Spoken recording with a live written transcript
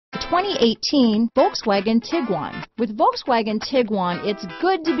2018 Volkswagen Tiguan. With Volkswagen Tiguan, it's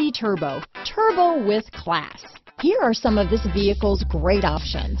good to be turbo. Turbo with class. Here are some of this vehicle's great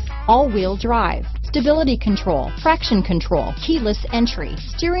options: all-wheel drive, stability control, traction control, keyless entry,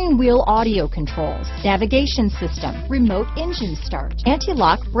 steering wheel audio controls, navigation system, remote engine start,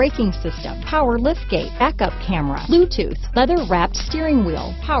 anti-lock braking system, power liftgate, backup camera, Bluetooth, leather-wrapped steering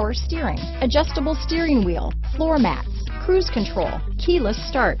wheel, power steering, adjustable steering wheel, floor mats, cruise control, keyless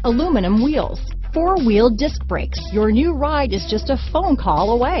start, aluminum wheels, four-wheel disc brakes. Your new ride is just a phone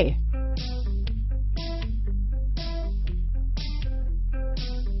call away.